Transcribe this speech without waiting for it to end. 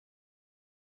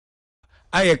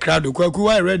Aye crowd Kwaku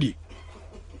why ready?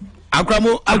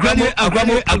 Akramo.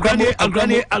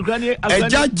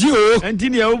 Ejaji o.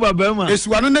 Entini e uba bema.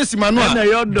 Esuwanu ne simanu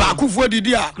a. Bakufo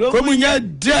didi a. Komu nya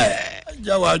de.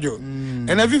 Jawajo.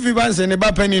 Ena fifi banse ne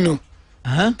ba pani no.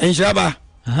 Enshaba.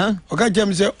 Oka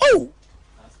James say, "Oh,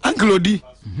 Uncle Odi,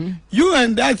 you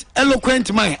and that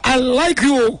eloquent man, I like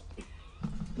you."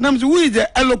 Nam's who is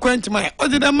the eloquent man? Or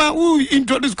the man who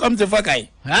introduced comes the fakai?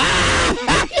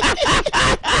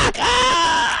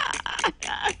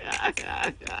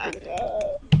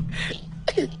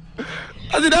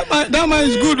 That man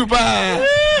is good, but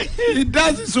he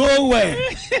does it so well.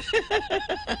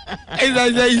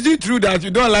 Is it true that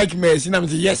you don't like Messi? And I'm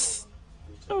saying yes.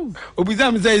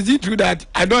 Obizam says, is it true that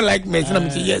I don't like Messi? And I'm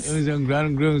saying yes.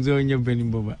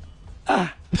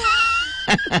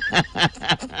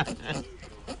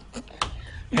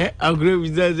 I agree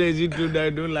with that. Is it true that I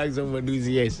don't like somebody who's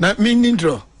yes? Not mean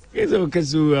intro. It's okay,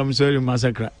 so I'm sorry,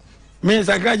 massacre. Me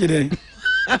massacre today.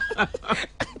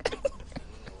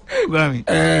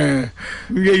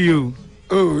 You.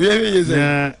 Oh,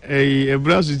 yeah. A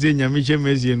brass is in Yamisha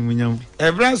Messi and Munyam.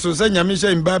 A brass was in Yamisha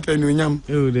and Mbappe and Munyam.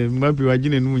 Oh, the Mbappe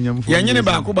Wajin and Munyam. Yanina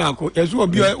Baku, as well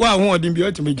be 1 didn't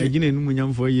be to me again in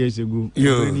Munyam 4 years ago.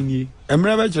 You, I'm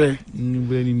never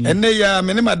and they are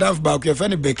Menema Duff Baku, your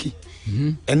funny Becky.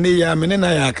 And they are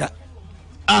Menenayaka.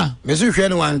 Mr.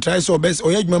 Shannon tries so best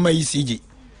or Mama ECG.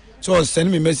 So send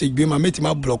me message, be my meeting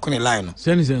my block on a line.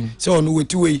 Send him. So on with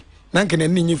 2 way, Nankin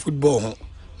and Nini football.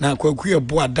 Now, Kwaku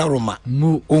Yeboah Daroma,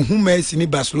 who makes in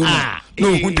Barcelona,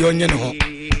 no, who the onion home.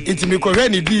 It's me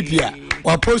correct deep here,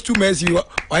 or post to Messi, or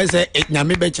I say,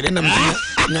 Nami Betcher, and I'm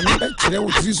Nami Betcher,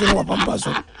 which is on Pampas.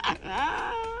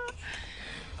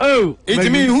 Oh, it's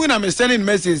me who I'm sending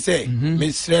message say,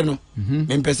 Miss Reno,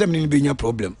 in perceiving being a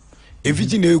problem. If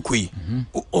it's in a quay,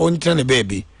 on turn a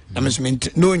baby, I must mean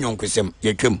no young Chrism,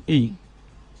 ye come.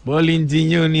 Bolin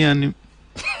Union,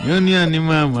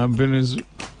 Mamma, Benes.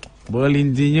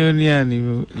 Bolin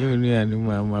Union,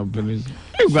 Mamma, Benes.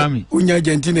 Grammy, Unya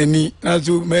Argentina, ni, as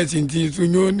you met in tea to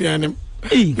Union,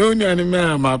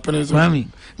 Mamma, Penes, Mammy.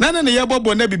 None of the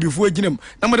Yeboah never before Jim,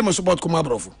 nobody must support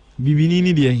Comabrof.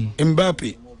 Bibini,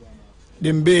 Mbappe,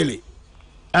 Dembele.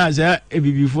 As a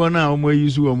before now, more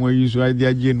use or more use, I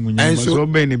did Jim, and so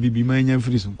Ben a bibi mania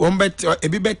freezing. One bet a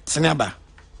bibet snabber.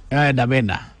 Ah, da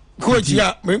benda. Coach,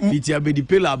 ya, it's a baby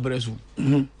pillar bresu.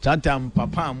 Chatham,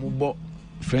 Papa, Mubo,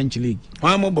 French League.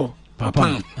 Mamobo,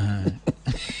 Papa.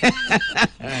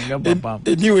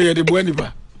 Anyway, the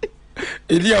Boniba.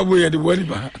 Idia boy at the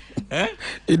Boniba.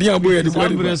 Idia boy at the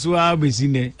Boniba.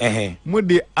 Suabesine.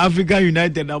 Mudi Africa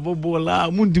United,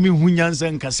 Abobola, Mundimi Hunyans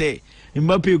and Casse.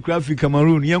 Mbappe Krafi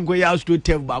Cameroon, Yanko Yasto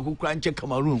Tev Baku Cranche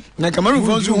Cameroon. Na Cameroon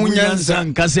France Hunyans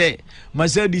and Casse.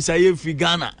 Marcel Disaye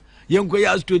Figana. Yanko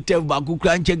Yasto Tev Baku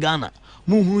Cranche Ghana.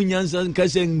 Muhunyans and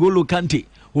Casse Ngolo Kante.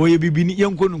 Or ye be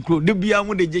Yanko Nkro. The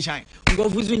Biamu de Jeshine. Go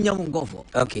for Zinyam go for.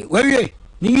 Okay, where ye?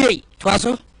 Ye,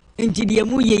 Twasso? Into the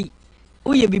Amuye.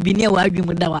 Oh, ye be near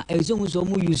Wagimudawa. As soon as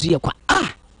you see a qua.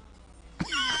 Ah!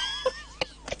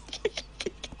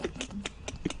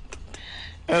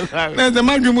 The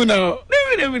Magumuna.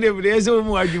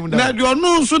 Now you are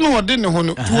no sooner or dinner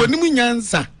to a new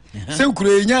answer. So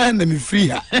Kurenya and me free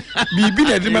her. Be been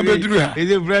at my bedroom. Is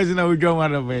a president of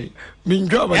John away. Mean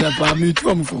job at a family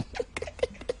trumful.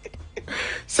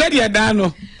 Said ya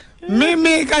Dano.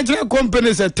 Me catch a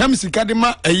company at Thames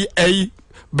Academy a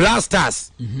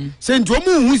blasters. Sent to a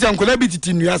moon who's on collaborated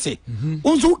in USA.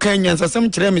 Also, Kenyans as some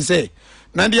Tremi say.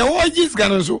 Now the orgies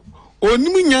gonna so.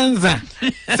 Oni nyanza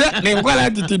se ne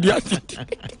kwala titidiati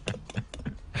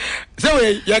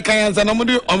se ya kanyanza na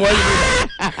mudu omoyi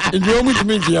ndi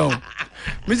omutimi ntia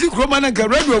misi kroma na ka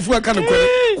radio fu aka no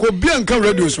ko bia nka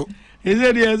radio so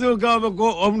eze dia so ka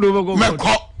ko omdo ko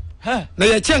meko na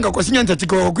ya chenga ko sinya ntati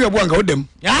ko ku Yeboah nga odem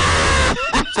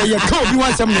se ya ka obi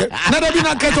wansam ne na da bi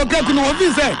na ka to ka ku no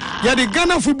obi se ya the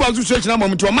Ghana Football Association na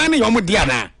mom to man ne yom dia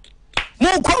na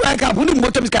mo ko ka bu ndi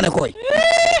bottom scan ko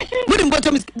Put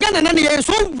bottom Ghana nani is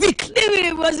so weak.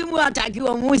 They will attack you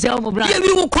on Musa.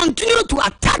 We will continue to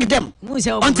attack them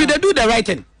until they do the right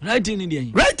thing. Writing in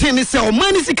the writing is so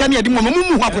money can you do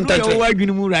happen to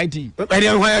writing. I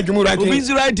don't why you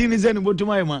writing. Writing is any to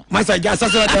my man. Master just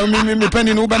me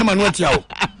penny no man what you.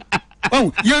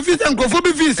 Oh, you fit and go for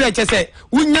be research say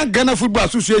Unya Ghana Football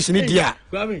Association India.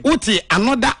 Uti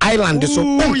another island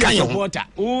so supporter.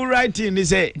 Who writing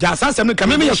is a just ask me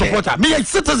come me a supporter. Me a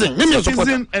citizen, me a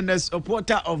supporter and a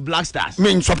supporter of Black Stars.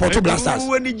 Me support Black Stars.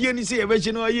 When the Jenny say we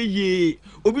no ye.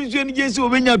 Obi Jenny Jenny so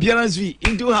when your appearance fee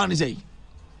into hand say.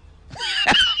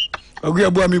 Ogu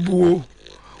Yeboah mi bu.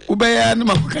 Ubaya na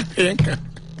makuka.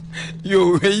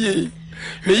 Yo ye.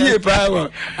 Ye power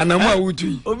and I'm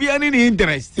wutu. Obi any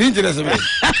interest. Interest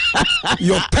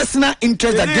your personal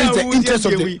interest against the interest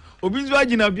of the Obi nso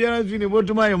agina bia fi ne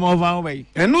botuma ye mo fa obai.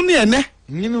 Eno ne ene.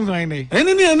 Nyinu fan ne.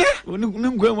 Eno ne ene. Oni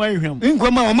nkwa hwam.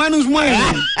 Nkwa ma o man nso mo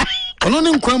hwam. Ono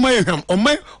ne nkwa ma hwam. O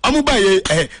man amuba ye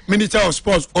Minister of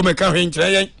Sports o me ka hwe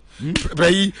nkyere yen.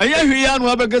 Prayi. Aya hwe ya no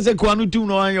abeka se kwa no tum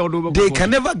no an ye odo be. They can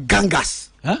never gang us.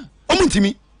 Huh?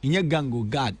 Omuntimi. Inye gango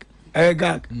gag.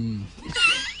 Gag.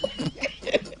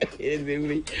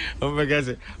 Omega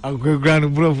se akwe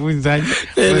grand bro fu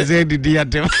nzanyi. Ze didi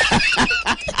atem.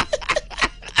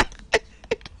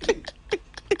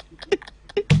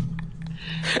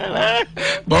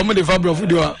 But I'm the fabro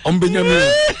food on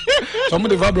Benjamin. Some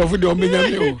of the fabro food on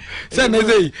Benjamin.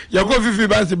 Say, you go 50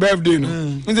 bands birthday.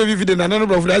 No, 50 and another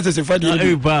brother as a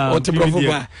Friday.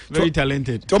 Very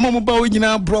talented. Tomo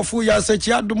Bawina, brofu, ya said,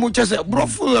 ya do much as a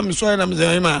brofu. I'm sorry, I'm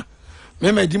saying,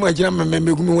 Mema Dima Jam,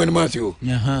 remember when Matthew.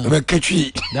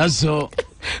 Catchy. That's so.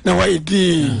 Now I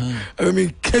did. I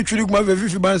mean, catch you my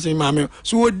 50 bands in mammy.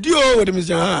 So what do you with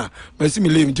Mr. Messi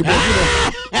live to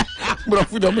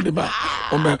brofu on the back.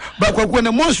 But when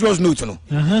a monstrous note, no,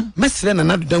 Messi and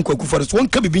another Danko for us, one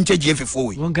can be vintage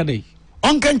GFA. One can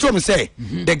Uncle say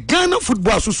the Ghana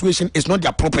Football Association is not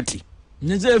their property.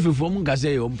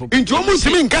 Into almost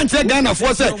mean can't say Ghana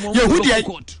for say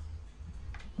Yehudi.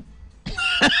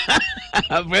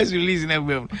 Press release in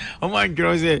everyone. Oman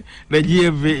say the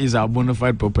GFA is our bona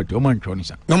fide property. Oman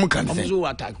Chonisa. No one can say.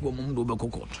 Attack woman do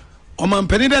court. Oman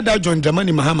Penida da John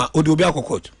Dramani Mahama Odobia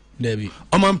court. Debbie.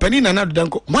 Oman Penina na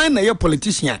danko. Why na ye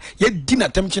politician ye din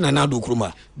attempt na na do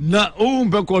kruma. Na o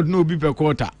be court no be per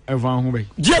quarter. Evan Hube.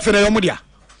 GFA yomudia.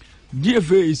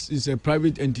 GFA is a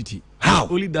private entity. How?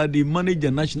 Only that they manage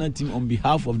the national team on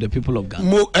behalf of the people of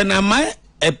Ghana. And am I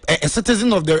a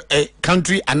citizen of the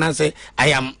country and I say I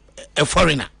am a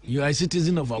foreigner? You are a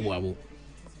citizen of Abu.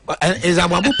 Is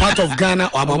Abu part of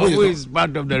Ghana or Abu is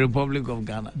part of the Republic of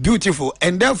Ghana? Beautiful.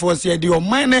 And therefore, say the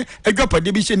minor a drop of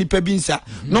division in Pebinsa,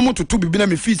 no more to two bibina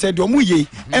me fee said, Yomuye,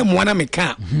 and one me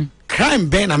can. Crime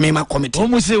ban a mema committee.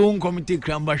 Almost say one committee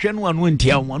crime, but one went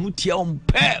here, one would tear on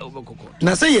pair over Coco.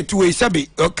 Now say it to a sabi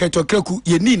or Katoku,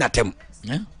 ye need at them.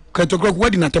 Katoku,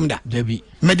 what in Atemda? Debbie.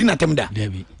 Medina Temda.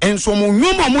 Debbie. And so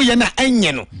Muyana and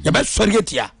Yeno, your best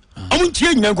Sorietia. I won't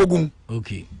change Nankogum.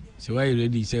 Okay. So are you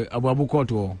ready? Say Abu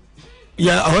Court or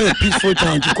yeah, a peaceful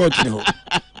town to court.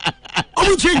 I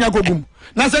won't change Nakogum.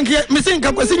 Now, thank you, Missing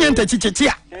Capacian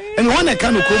Chichia, and one I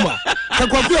can't come.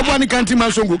 Kwaku Yeboah country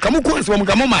Masungu, Kamuko from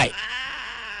Kamomai.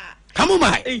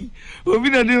 Kamomai. Obi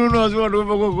na dey know what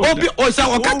Obi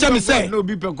Osa catch me say. No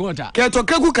be per quarter.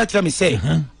 Kaku catch me say.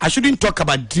 I shouldn't talk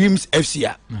about Dreams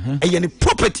FC. Any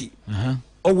property.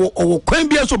 Or can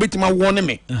be also betima warning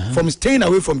me from staying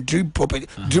away from dream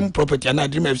property and I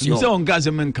Dream FC. So on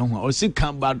Gazaman can or sick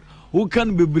come bad. Who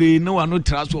can be brave? No one no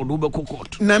trust or do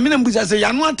court. Na mina buza say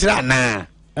you not try na.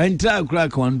 And try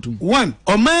crack one.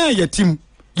 Or my your team.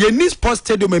 You need sports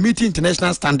stadium meeting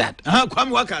international standard.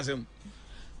 Kwame Wakasem.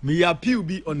 Me appeal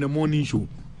be on the morning show.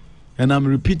 And I'm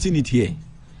repeating it here.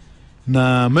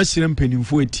 Na Messi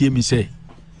penifo etie me say.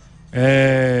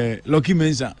 Lucky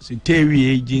Mensa, say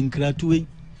Terry Jinkratwe.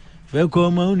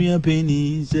 Welcome on your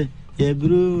penny, say, ye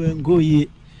bro and go ye.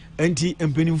 Anti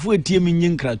and penifo etie me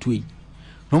Jinkratwe.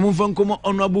 No more from come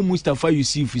honorable Mustafa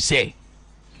Yusuf say.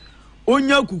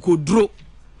 Onya kukodro.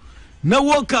 Na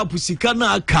walk up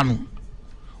sikana akano.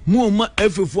 Muoma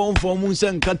F4 form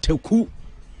nka taku.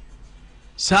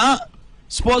 Sa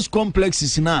sports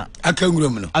complexes na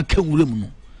akanwurem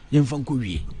no yemfa nko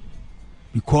wie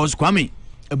because Kwame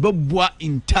ebeboa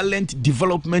in talent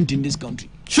development in this country.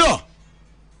 Sure.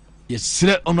 Yes,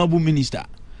 honorable minister.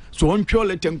 So on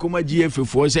chole tenkoma GFA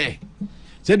for say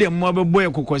the mo abebo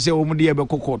ekoko say wo de ebe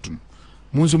kokoto.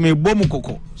 Mun so me bom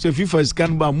koko. Say FIFA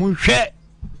scan ba mun hwe.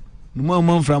 No mo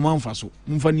man fra man fa so.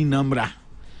 Mun fa ni namra.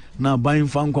 Na ban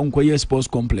fa nkonko sports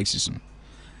complexes no.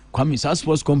 Kwame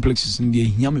sports complexes in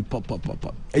the Yami pop.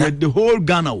 The whole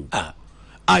Ghana.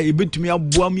 I bet me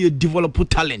a develop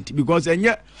talent because any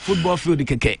football field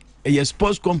keke. A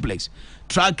sports complex,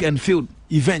 track and field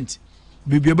event.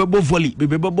 Baby babo volley,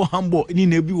 baby babo handball in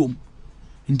nebi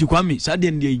into Kwame.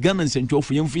 Sudden the Ghana central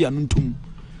for Yamfi and Tum.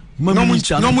 No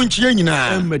munchi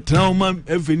na trauma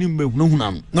every no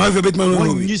hunam. No every bit man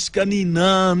yiskani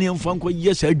na ne mfanko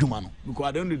yes adwuma no because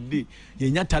at the end of the day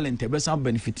yenya talent e be some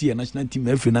benefit your national team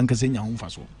every nan kase nya ho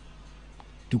faso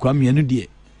to Kwame enu de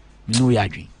me no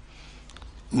yadwen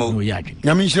no yadwen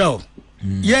nyame nhyira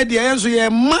ye de yenso ye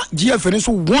ma GFA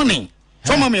so warning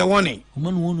so ma me warning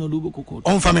man won do be kokot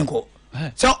on famenko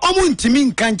So omo ntimi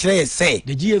nkan kire say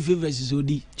the GFA versus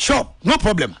Odi. Sure, no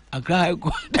problem. I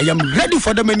am ready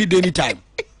for them any day, anytime.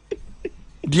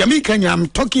 The American, I'm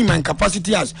talking my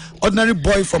capacity as ordinary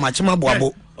boy from Achima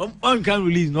Boabo. One can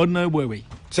release an ordinary boy.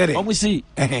 Say we see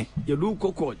you do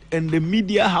cocoa and the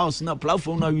media house now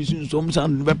platform now using some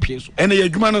sound piece. And a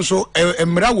human so a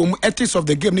ethics of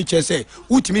the game nature say,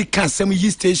 which me can some ye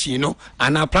station, you know,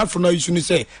 and our platform now using to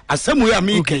say, as some way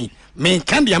American, me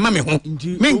can be a mammy home,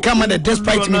 men come at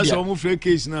despite media.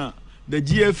 Case now, the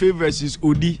GFA versus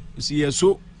Odi, see,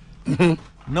 so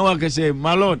now I can say,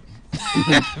 my lord.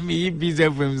 Me busy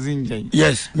from Zinja.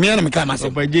 Yes, me and me come as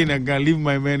again. I can leave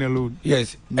my man alone.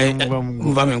 Yes,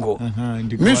 Mvamengo.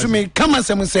 Me come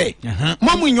as I say.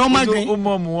 Mamu in your margin,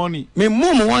 mom warning. Me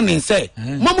mom warning say.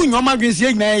 Mamu in your margin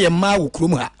say na ye ma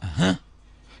ukrumha.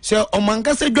 So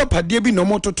omanga say drop a debi no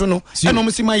moto to no. And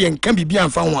omusima yen can be bien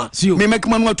found. Me make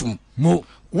man watum. Mo.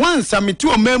 Once I meet two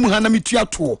memu hana me tua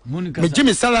to. Me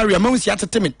Jimmy salary amount si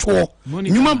atete me to.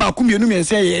 Nyuma ba ku mienu me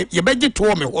say ye beje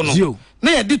to me ho no.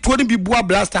 Na ye di to ni bi bua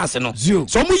blasters no.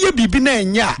 So mo ye bibi na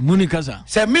enya. Monica sa.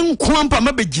 Se me nko ampa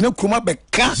ma begina kroma be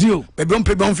ka. Be be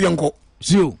onpe be onfie nko.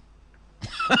 Zio.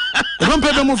 Be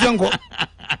onpe be mo fie nko.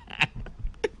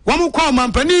 Wa mo kwa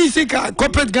mampani sika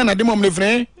corporate Ghana de mo me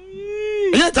frɛ.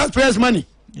 Ye taxpayers money.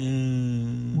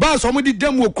 Ba so mo di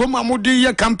dem wo krom amodi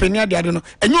ye company ade ade no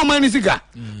enyo man ni sika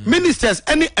ministers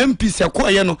any MPs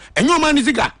akoye no enyo man ni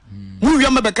sika mu wi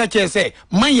am be ka che say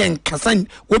man yen kasan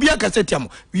obi akasa tiam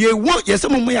we won ye say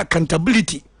mo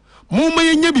accountability mo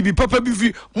man nya bibi papa bi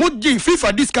fi mo gi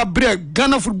FIFA disca break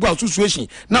Ghana Football Association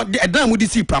now the dan mo di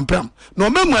si pram no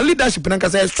member leadership na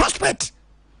kasa suspect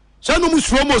so no mu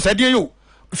suro mo say dey yo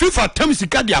FIFA tam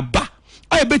sika dia ba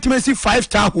I bet me see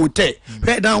 5-star hotel.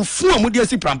 Where down 4 mudi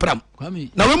si pram.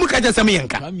 Na we mu ka je sem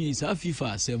yenka. Kwame sa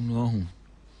FIFA asem no ho.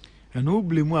 E no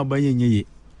blame abaye nyeye.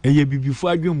 Eye bibifo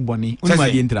adwem bone. Unma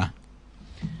de ntra.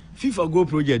 FIFA go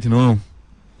project no.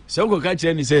 Se go ka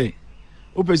kire ni say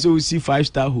o pese o see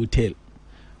 5-star hotel.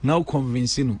 Now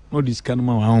convince no this can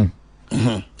ma wa ho.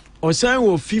 O sign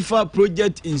wo FIFA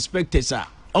project inspectors a.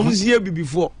 O see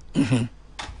bibifo.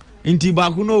 Inti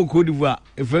baku no Cote d'Ivoire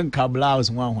e fen kabla house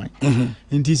wan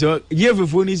inti so ye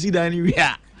fefo ni sida ni wi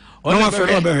a no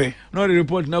fa be no the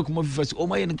report na kuma FIFA so o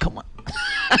ma ye nkama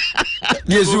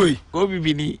yesu o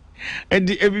bibi ni e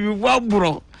bibi fo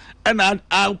abro and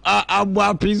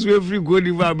abwa prince we free Cote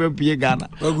d'Ivoire be pie Ghana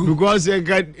because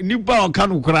nipa o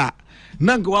kanu kra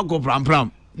na nka wa ko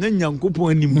pram na nyankopon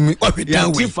anim ya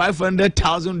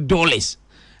 $500,000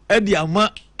 e di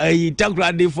ama ayi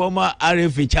takra de former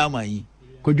RFA chairman yi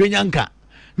Kodwenyanka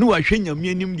no wa hwenya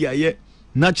anim dia ye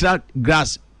natural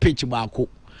grass pitch baako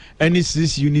any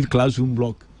 6 unit classroom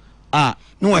block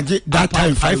no waje that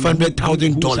time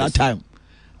 $500,000 that time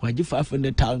waje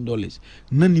 $500,000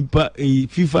 na nipa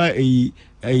FIFA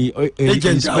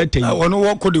agent ono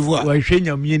wo Cote d'Ivoire wa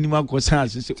hwenya anim akosa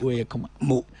asese oye kama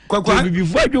mo kwakwa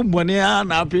before adwumbone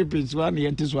na pepe so na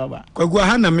yente so aba kwakwa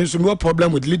ha na me so no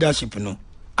problem with leadership no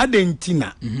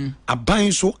adentina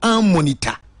aban so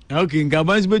monitor. Okay,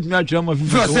 Gabans bet me atwa ma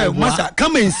FIFA. Say, Master,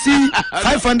 come and see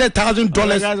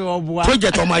 $500,000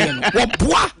 project on my end. What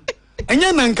boa?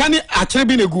 Enya na nka ni akere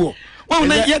bi neguo. Wa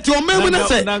na yet your mem na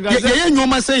say, ye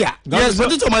nyoma say ya. Yes,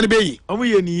 what it omani be yi. Omo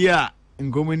ye ni ya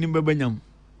nkomo ni bebanyam.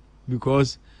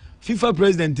 Because FIFA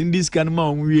president in this kan ma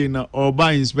onwie na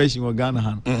oba inspection wa Ghana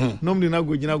han. Nom de na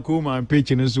go gina ko ma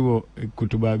page ne so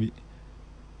kutuba bi.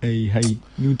 Hey,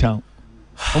 Newtown.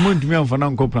 Omo ntumi amfa na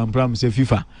nko pram say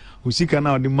FIFA. Usika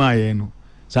na odi maaye no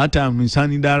that time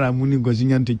nsani dara muni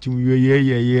gozinya ntechim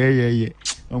ye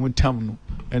omo tam no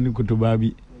eni kutoba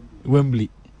bi Wembley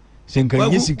senka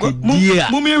yesika dia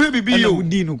mumi ehwe bibi yo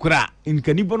udi no kura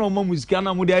nkani bono omo musika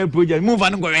na mudi aye project mu va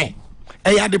no gowe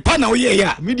ya de pa na wo ye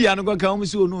ya media no ka omo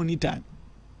si ono ni time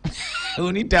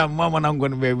oni time mama na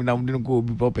ngono be na mudi no ko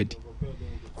obi property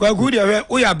kwa gudi awe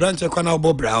wo ya branch kwa na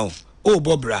obobra o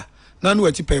obobra na no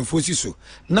ati penfosi so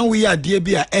na wo ya de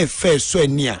bi a e so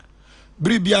ani a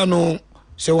bribia no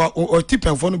se wa o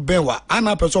tipenfo no benwa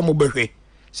ana person mo behwe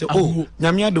se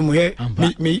nyame adom he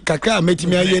me kakra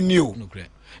metimi aye ni o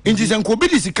inji se nko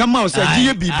bidi sika ma o se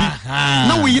giye bibi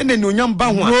na wo ye na onyam ba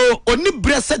ho oni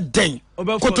bre se den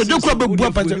kotodo kura bebu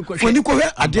apanje foni ko he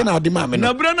ade na ade ma me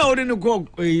na bre na ode ni ko ho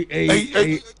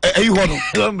no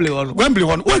Wembley ho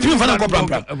no what you fa ko pram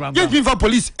get me for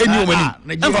police eni o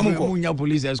mani na mo nya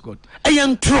police escort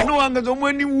ayan tro no anga zo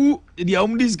mani wu dia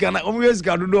dis kana yes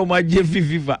ka do ma je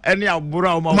FIFA eni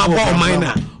abura o ma bo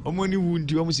minor o mani wu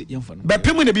ndi o mo se yemfa no be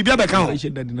pem na bibia be ka ho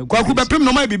Kwaku be pem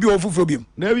no ma bibia o fufuro biem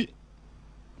na bi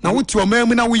na wo ti o ma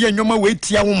mu na wo ye nwoma we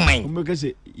tia wo man Omeka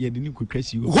say ye de ni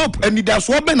kwatwasi hope and that's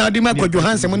what be na de ma kwadwo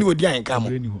hansem ne Odi Ahenkan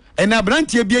mo and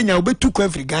abrantie bi anya obetu ko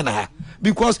Africa na ha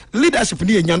because leadership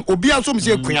ni enya obi aso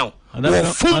mse kunya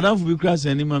Madam fu bi class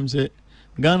ani mam say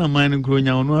Ghana man nkro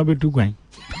nya ono abetu kwan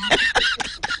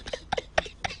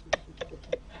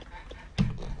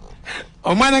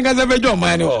o man nga ze bejo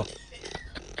man o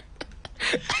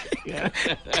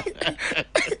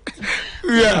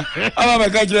yeah ama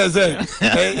ka kire say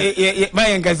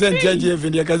mayen ka say GFA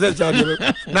ndi ka say chadero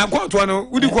na kwatu no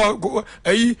udi ko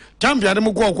ayi champion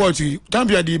dem ko kwatu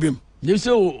champion di bim you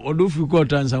say odofu ko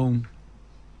transam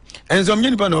enzo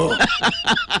mnyeni pa no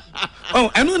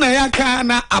oh enu na ya ka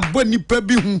na abo nipa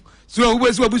bi hu so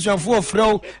wo si obusuafo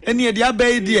frɛw ene ye dia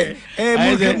bai die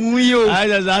mu yo I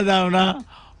just na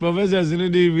professor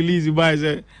Sinudi release by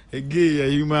say a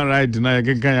human right na ya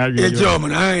kan ya e jom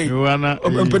na wana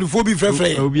ompanifobi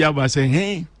frɛfrɛ obi aba say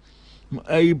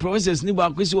hey professors ni ba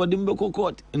kwesi wode mbeko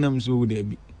court na mso wo da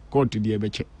bi court di ebe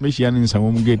che me hia ni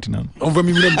nsawo mu gate na onfa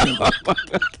mi mire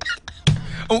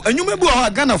anyuma bi o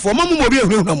Ghana for mamu mo bi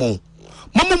ehunahuna mo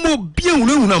mamu mo bi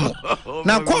ehunahuna mo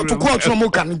na court no mo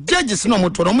kan judges no mo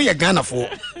to no mo ye Ghana for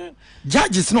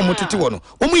judges no mo tete wo no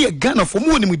o mo ye Ghana for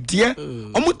mo nim die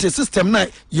o mo te system na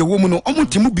ye wo mu no o mo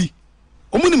timu bi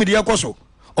o mo nim die koso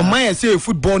o man say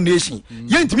football nation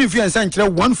yentimi fi ansan kire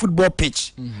one football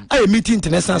pitch I meet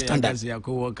international standard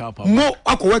mo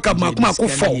akọ up ma kuma akọ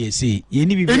fall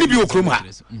eni bi okroma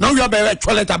now you are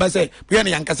toilet abase we na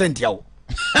yankasa ntia wo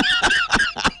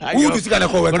who do sika na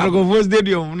ko work up ko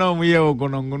stadium na mo ye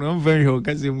ogonongono mfa hwe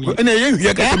kase mu ena ye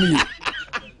hwe kase mu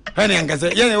ena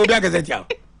yankasa ye obi akasa tia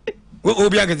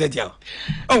obi akasa tia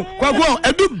oh Kwaku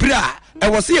edu bra e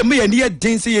wo se ye me ye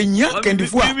den se ye nya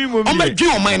kandifo a o ma dwe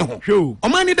o man no ho o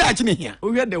man ni da achi ne hia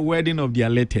we had the wedding of their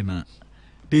lieutenant.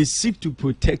 They seek to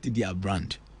protect their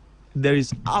brand. There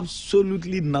is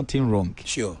absolutely nothing wrong.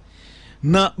 Sure.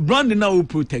 Now, brand now will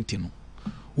protect you.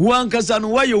 One person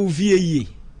why you fear ye.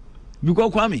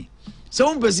 Because Kwame,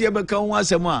 some person ever come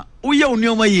once a month. Oh, you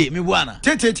know my ye, me wana.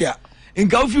 Tetia. In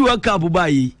Kaufi work up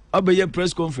by a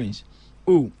press conference.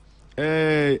 Oh,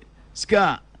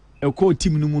 Ska, a co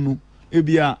team numuno,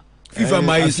 ebia, FIFA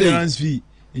my insurance fee.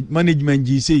 Management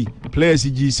GC, players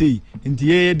GC, into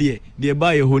ye dear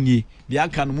buy a honey, the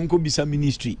Akan Munko Bisa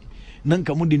ministry.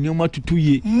 Nanka Mudi Noma to 2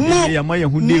 years,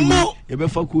 Yamaya Hunde, a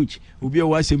befa coach, Ubia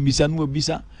was a Bisan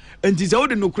Bisa, and tis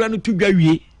out in Ukraine to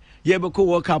Gary. Yebako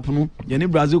walk up no, Yanni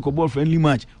Brazil ball friendly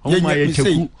match. Oh my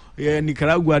Cheku,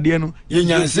 Nicaragua Diano,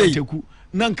 Yan say Cheku,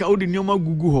 Nanka Odi Noma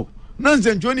Gugu.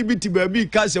 Nonsense, Johnny Bitty baby,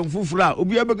 Cass and Fufra,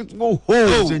 Ubi able to go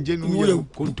home and genuine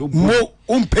more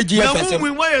unpegi.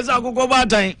 Why is I go about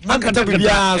time?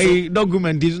 A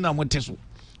document is not what Tesu.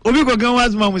 Obigo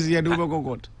Gawas Mamas here do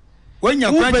go. When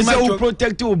you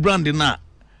protect your brand now,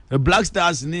 the Black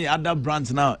Stars need other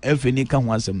brands now, FNA can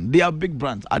want them. They are big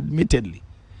brands, admittedly.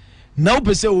 Now,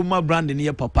 per se, my brand in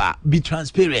here, Papa, be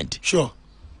transparent. Sure.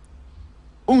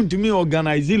 To me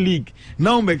organize the league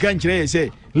now me can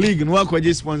say league no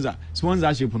akwaje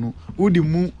sponsorship no udi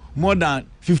mu more than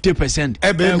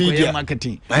 50% media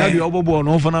marketing now the obobo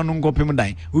no fana no nkopem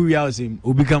dan we are say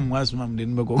obi kam wasmam de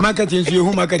no marketing so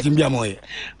who marketing bia moye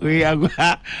we ago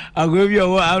bi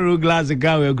o arrow glass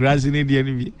ga we grass ni de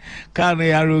ni bi ka no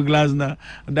arrow glass na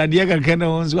da de ka kana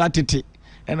won so atete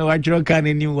ena wa chiro ka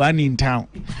ni one in town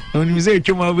oni me say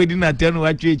twoma obedi na te no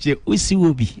wa chweche usi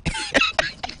obi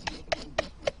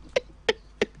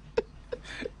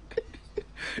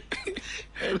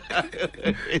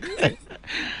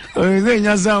oh, is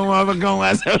it someone come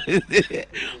was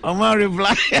on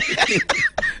reply?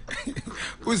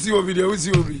 Who see your video? Who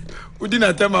see your video? Who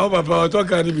didn't tell my papa talk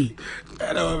to me?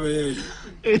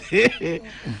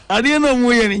 I didn't know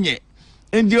more than yet.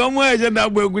 And the only way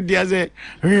that boy good day say,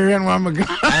 dear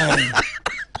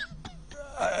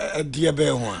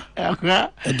bear,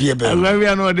 a dear bear, we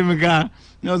are not the car.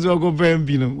 No, so go pay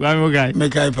Pino. One guy,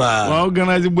 make I pa.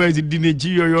 Organize the boys dinner,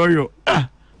 yo. Ah,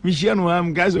 Michiano,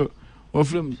 I'm Gazo, or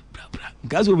from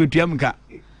Gazo with Yamka.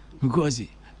 Because,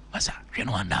 Massa, you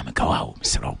know, and I'm a cow,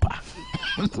 Sropa.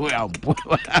 We are a good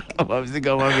one,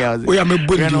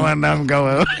 I'm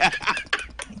going.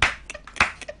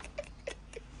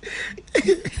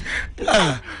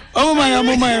 Oh,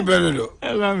 my brother.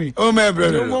 Oh, my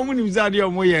brother. No woman is out your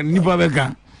way and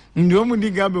Nipabeka. Ndomu di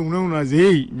gabe unamu na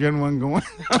zei jenu wanga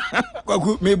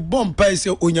Kwaku me bomb paise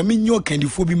onyame nyo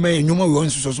kandifo bi man nyoma we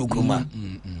onso so kroma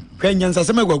kan nyansa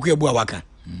sema Kwaku Yeboah waka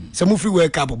se mu free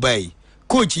work up bai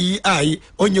coach yi ai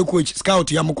onye coach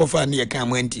scout ya mkofa na ye kan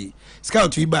manti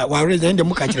scout yi ba wa resign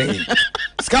dem ka kire yin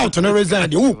scout no resign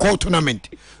dey who call tournament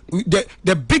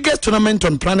the biggest tournament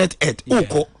on planet earth who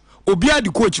call obia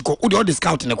the coach ko odi all the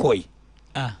scout ne koi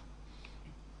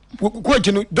coach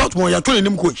no Dortmund ya tole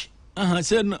nim coach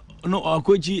said no our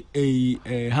coach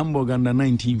a Hamburg under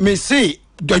 19 me say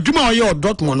the juma oye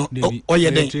Dortmund no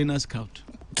oye den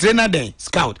trainer den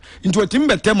scout into a team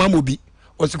better mamobi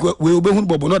we obehun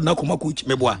bobo no na koma coach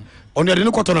meboa on the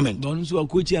no tournament don so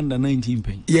coach under 19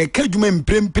 pen ye ka juma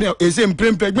mprempre e say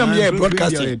mprempre juma ye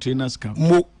broadcasting trainer scout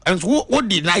mo and so what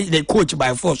did the coach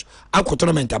by force akọ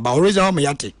tournament about reason how me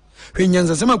yate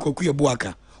hwenyanza sema Kwaku Yeboah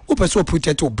aka o person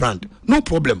protect your brand no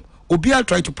problem obia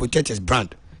try to protect his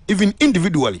brand even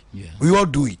individually we all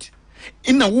do it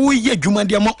in a wo ye juma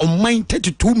dia ma on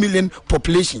 32 million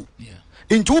population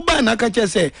into ba na ka che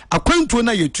say akwantu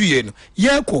na yetuye no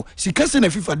ye ko sikase na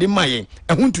FIFA de maye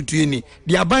ehun tutuye ni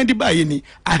de aban de baye ni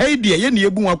ahai de ye na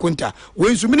yebu akonta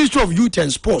we nso Ministry of Youth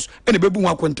and Sports ene bebu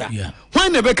akonta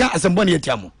when na beka asembo na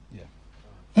yetiamo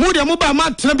mu de mo ba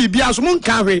ma tena bibia so mo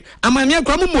nka hwe amane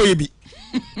kra mo moye bi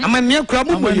amane kra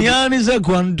mo moye amane ni se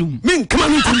kwandum min kama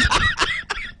mi tu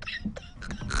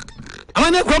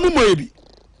amane kra mo moye bi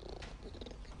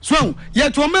so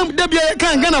yet to mem de bia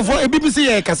kan Ghana for BBC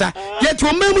ye kasa yet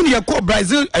to mem ni ye ko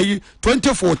Brazil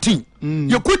 2014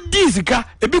 ye ko disika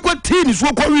e bi ko team so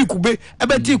ko week be e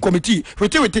be team committee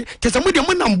wete kesa mo de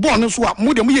mo nam ball no so a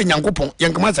mo de mo ye nyankopon ye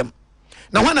nkama asem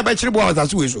na wana ba chire ball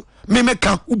asase we so me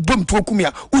meka ubom to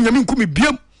kumia unyame nkumi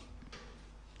biam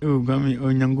gami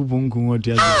onyankopon nkum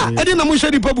oti asase e de na mo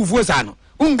hwedi pabufuo sa no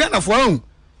Ghana for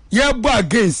ye bo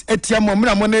against etiamo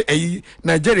mra mo na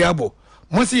Nigeria bo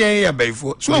mo se yen ya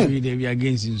baifo so we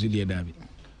against in Zulia David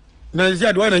na zi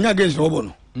adwa na nya against obo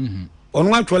no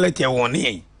onu atwole tie won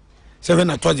ne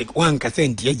 7 atogic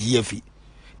 1% ya GFA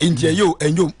inje yo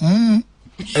enyo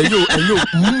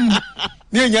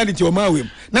ne nya di ti o mawem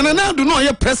na do no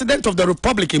ye president of the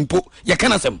republic impo ye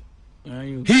kana sem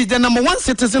he is the number 1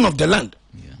 citizen of the land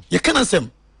ye kana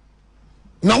sem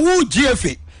na wo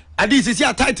GFA adi sisi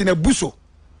title na buso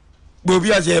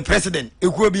bobi as a president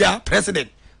ekuo bia president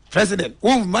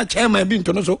my chairman be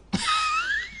into no so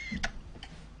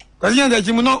cause you that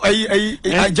you know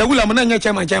jawula mo na nya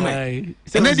chairman and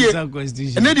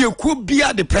they could be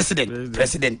the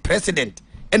president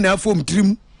and na form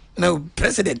dream now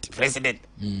president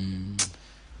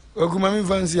okuma mi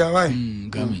fancy awai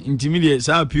intermediate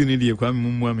sa appeal ni de kwa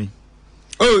mumwa mi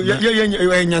oh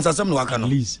ya nyansasam no aka no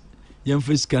please yam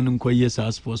first can ko yes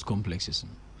our sports complexes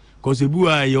because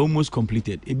Yeboah you almost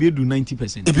completed. Ebi do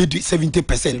 90%. Ebi do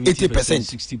 70%,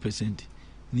 80%, 60%.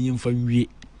 Ni yemfa wie.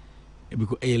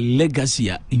 Because a legacy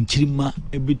in Chirima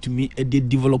ebi to me e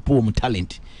develop our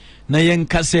talent. Na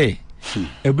yenka say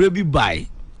ebre bi buy,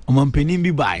 omampanin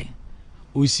bi buy.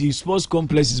 We see sports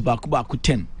complexes back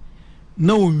 10.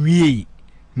 Na wie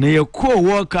na ye ko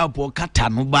World Cup or kata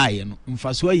no buy no.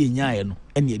 Mfaso ye nyae no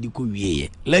ene ye ko wie.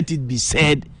 Let it be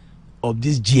said of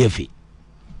this GFA.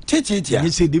 Chichitia.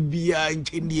 You say the bia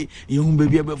in young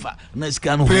baby befa. Nice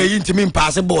can play into me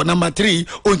passable number 3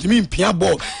 on to me pia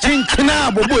ball.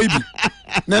 Chinkna boy.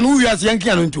 Nan who has Yankee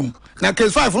and na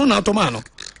case 5 no automano.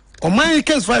 On my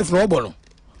case 5 no bolo.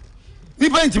 Me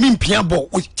point to me pia ball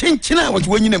with Chinchina was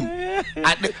winning them.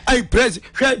 I press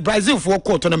Brazil for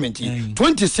court tournament.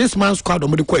 26 man squad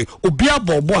on the quay. Obia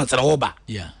ball once and over.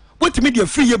 Yeah. What to me the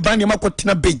free band your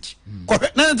tina bench.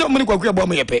 Na money Kwaku Yeboah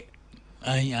me yepe.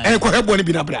 Eh ko hebo ni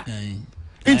bi na bra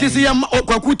nti se ya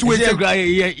Kwaku tu we ye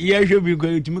hwe bi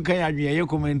ko tumi kan adwe ye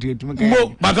commentary tumi kan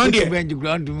mo ba don de bench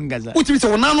ground tumi ngaza utimi se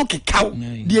wona no kekaw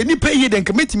de ni pay ye den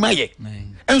committee maye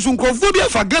enso nkrofo bi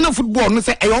afa Ghana football no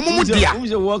se e omomo dia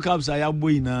we World Cups aya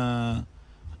boy na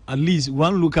at least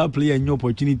one local player new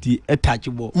opportunity a touch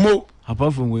ball mo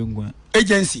apart from we ngwa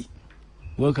agency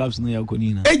World Cups no ya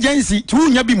koni na agency tu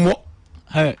nya bi mo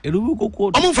ha erubu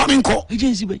kokko omo fa me nko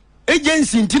agency be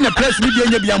agency intina press media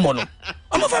nya bia mo no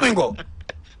omo fa mengo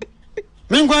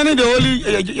mengo ni the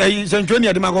only century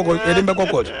ya de makoko ya de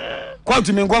makoko kwa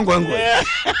tu mengo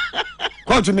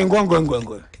kwa tu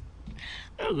mengo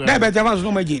da be jama so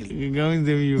no majili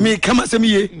me kama se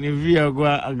miye ni via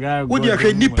kwa aga wo dia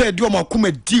hwe nipa di o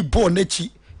makoma di ball na chi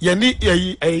ye ni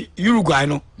Uruguay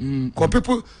no ko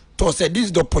people to say this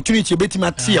is the opportunity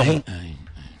betima tie ho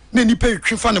na nipa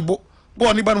hwe ne bo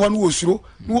bo ni ba no wo suro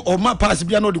o ma pass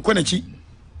bia no de ko na chi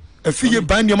afiye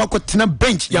ban ne makotena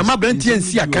bench ya ma branti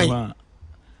ansi akan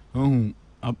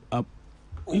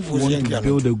if you want to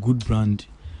build a good brand,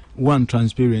 1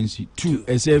 transparency, 2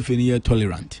 SF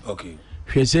tolerant. Okay.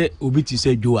 She say obiti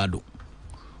say Joado,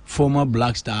 former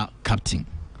Black Star captain,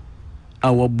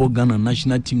 our Ghana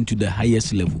national team to the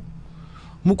highest level.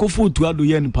 Mukofo to ado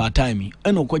yen part time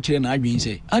and o kwachire na adwen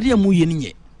say ade amu ye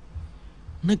nye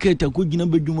na keta ko gina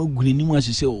badwuma guni ni mu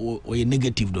asese o ye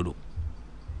negative dodo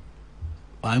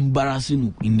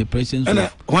embarrassing in the presence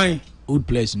of why old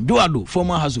players. Joado,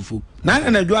 former House of Folk. Na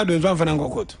Joado is one for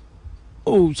Nankokot.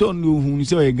 Oh, so no, who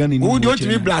say a gun in who do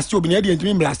me blast you, be to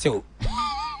me blast you.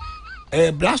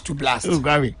 Blast to blast. Oh,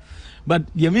 Gary. But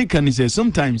the American is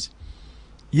sometimes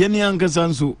Yenny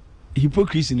Ankasan so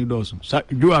hypocrisy in the doors.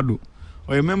 Joado,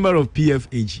 or a member of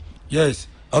PFAG. Yes.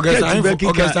 Okay, I'm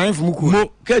from Muku.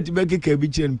 Cat Becky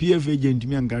Cabich and PFAG and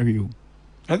me and Gary.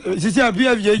 She said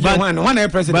PFAG one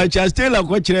president. But just tell a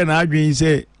question and arguing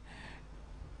say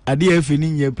a dear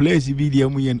in your place video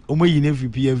and only in every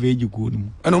PFAG could.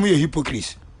 And only a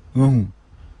hypocrite. I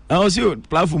also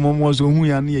platform was who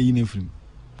are near uniform.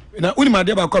 Now, when my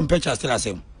dear compare Chastela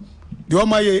same. The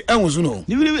Omaye Enzuno.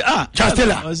 You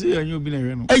Chastela. I see you've been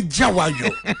a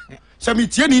Jawajo. Some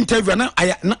Italian interview now.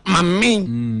 I my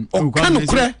main. Oh, can you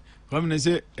cry? Come and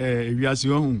say, we are so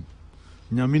young.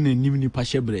 Yamine Nimini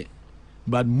Pashebre.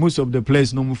 But most of the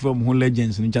players no from who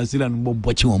legends in Chastela and Bob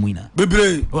Bochimina.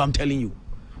 Baby, oh, I'm telling you.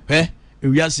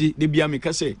 We are see the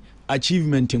Biamika say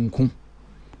achievement in Kum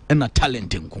and a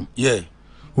talent in Kum. Yeah.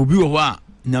 Ubi wa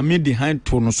Yami behind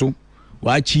Tonoso.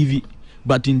 Wa achieve,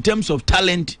 but in terms of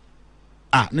talent,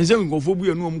 nese we go for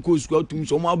we no am coach go to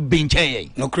so ma bench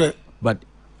no correct, but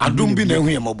I don't be na hu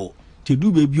yambo to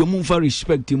do baby o for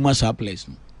respect in massa place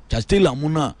Chastela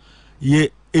muna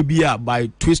ye ebia by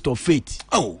twist of fate.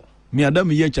 Oh me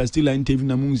adam ye Chastela interview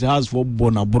na mun has for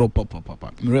bona bro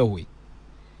papa railway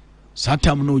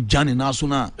satam no jani na so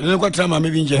na no kwatra ma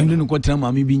me bi nche no kwatra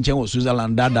ma me bi nche wo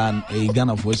Switzerland dada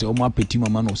Ghana for say o ma peti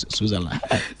mama no Switzerland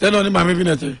then on ma me bi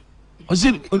na te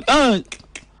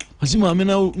Osi mama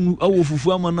na awo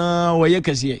fufu amana waye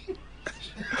kase.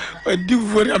 Odi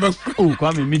fufu aba. Oh,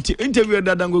 Kwame meet interview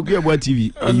that Kwaku Yeboah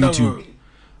TV on YouTube.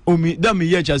 Oh me that me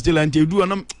hear Chastela interview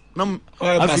nam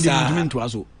afidi to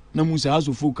aso. Na mu say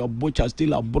aso folk abo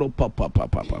Chastela bro papa.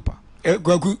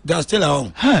 Kwaku Chastela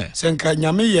on. Senka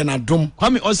nyame ye na dom.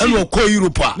 Kwame osi e ko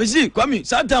Europe. Me see Kwame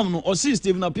satam no osi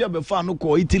Steve na pia be fa no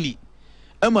ko Italy.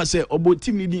 Ema say obo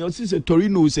team ni din osi say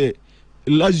Torino say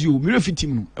Lazio mi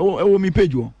refitim no ewo mi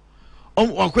page wo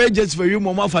wakwa just for you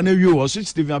mama fa na wi o so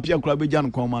Steve apia kura be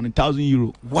jan kon man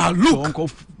 €1,000 wa look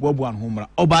onko bobo an homra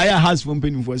oba ya has from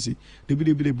penny for say de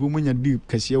bi bo munya di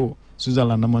kase wo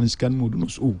Switzerland na man scan mode no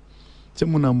so se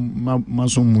mu na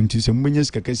maso munti se munya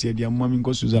ska kase dia mama mi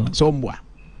ko Switzerland so mboa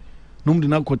no mde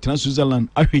na ko tena Switzerland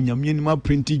ahwenyamye ni ma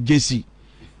print jersey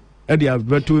e dia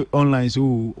beto online so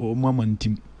o mama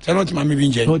ntim se not ma me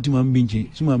binje not ma me binje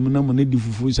so ma na mo na di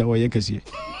fufu sa wo ye kase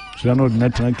so na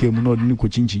ordinary tran kem na ordinary ko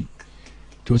chinchi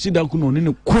to si da ku no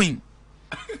ne queen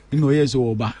no yes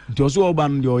oba to so oba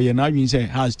no ye na adwin say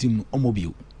has team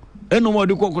omobio eno mo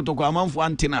de kokotoko amanfo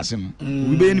antena se no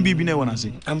we be ni bibi na wona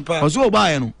se so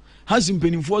oba ye no has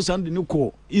impenifo sand ne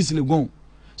ko easily go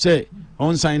say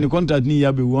on sign the contract ni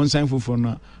ya be on sign for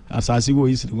na asase go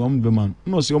easily go be man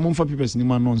no se o mo fa papers ni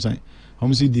man no sign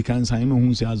o si di kan sign no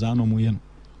hu se azano mo ye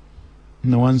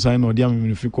no one sign no dia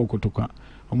me fi kokotoko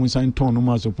o mo sign ton no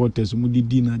ma supporters mu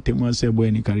di na tema se boy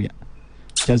ni career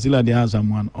Chastela de has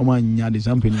someone o man nya de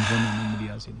something for no mu di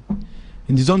ase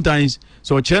and sometimes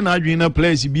so chena adwina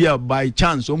place be by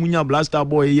chance o munya blaster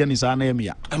boy ye ni sa na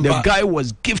emia the guy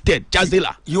was gifted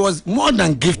Chastela he was more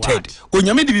than gifted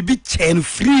onyame de bibi chen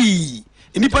free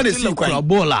inipa de si kwa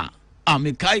bola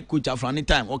Amekai coach Afrani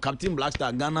time or Captain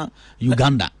Blackstar Ghana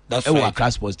Uganda that's right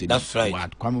Accra Sports Stadium that's right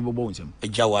what Kwame Bobo nsem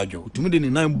ejawajo tumi de ni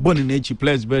nine born in H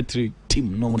players battery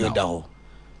team no mo da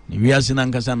ni wi ase na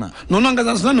nkasa na no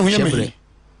nkasa na no yeme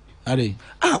ade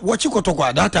watch kotoko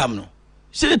at that time no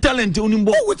say talent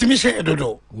onimbo wetimi share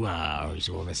dodo wow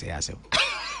so we say ase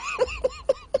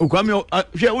Kwame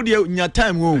hwe wo de nya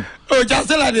time wo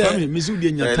Chastela de Kwame misu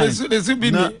de nya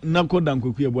time na koda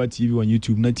Kwaku Yeboah TV on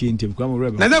YouTube na tie interview Kwame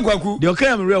Rebel na Kwaku de okay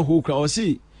am real ho kra o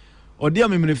si odi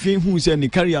am memrefi hu se ni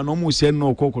career no mo se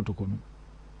no kokotoko no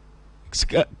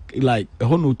like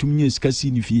ho no tumnye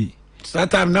skasi ni fie that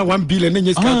time na 1 billion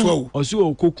nye ska to o si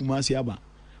o kokuma se aba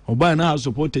oba na ha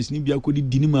supporters ni bia kodi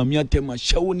dini ma me atema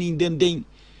shawo ni denden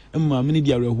ma me ni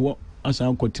dia reho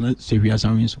asan kotena sehwi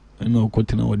asan so na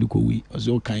kotena wodi ko wi o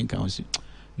so kan si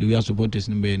the we supporters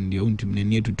ni be ndi ontum ne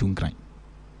ne tutu nkran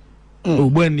o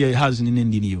bo ndi has ni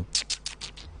ndi ni yo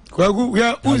Kwaku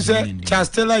ya unse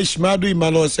Chastela Ishmadu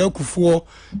Imalo se kufuo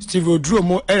Steve Oduro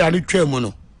mo era ni twam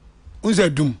no unse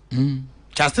dum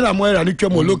Chastela mo era ni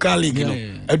twam local league no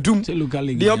adum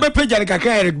the obepage ari kaka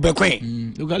Eric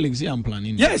Bekwen local league say am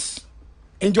planning yes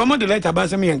enjoyment the letter ba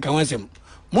sem yan kan wasem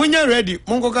munya ready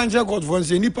monko kan check out for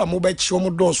say nipa mo be chi mo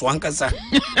doso ankasa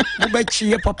mo be chi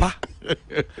ye papa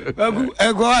Kwaku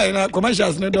ego ai na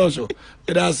commercials ne doso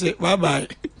it say bye bye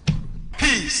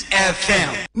Peace FM.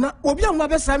 Na obi a mo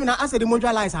abesra me na ase de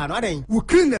monjalize ha no adan. Wo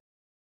clean